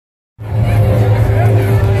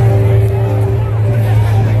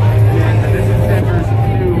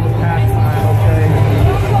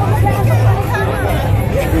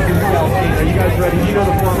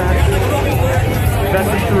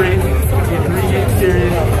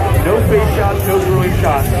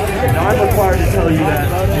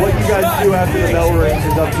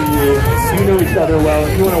other well.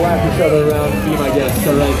 If you want to whack each other around, be my guest,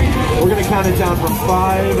 all right? We're going to count it down from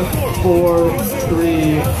 5, 4,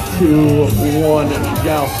 3, 2, 1,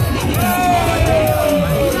 joust.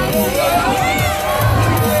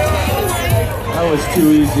 That was too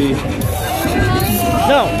easy.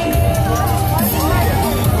 No.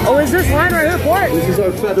 Oh, is this line right here for it? This is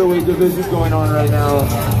our featherweight division going on right now.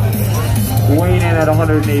 Weighing in at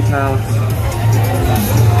 108 pounds.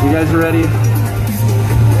 You guys are ready?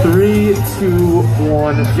 3, 2,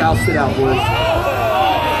 1, joust it out, boys.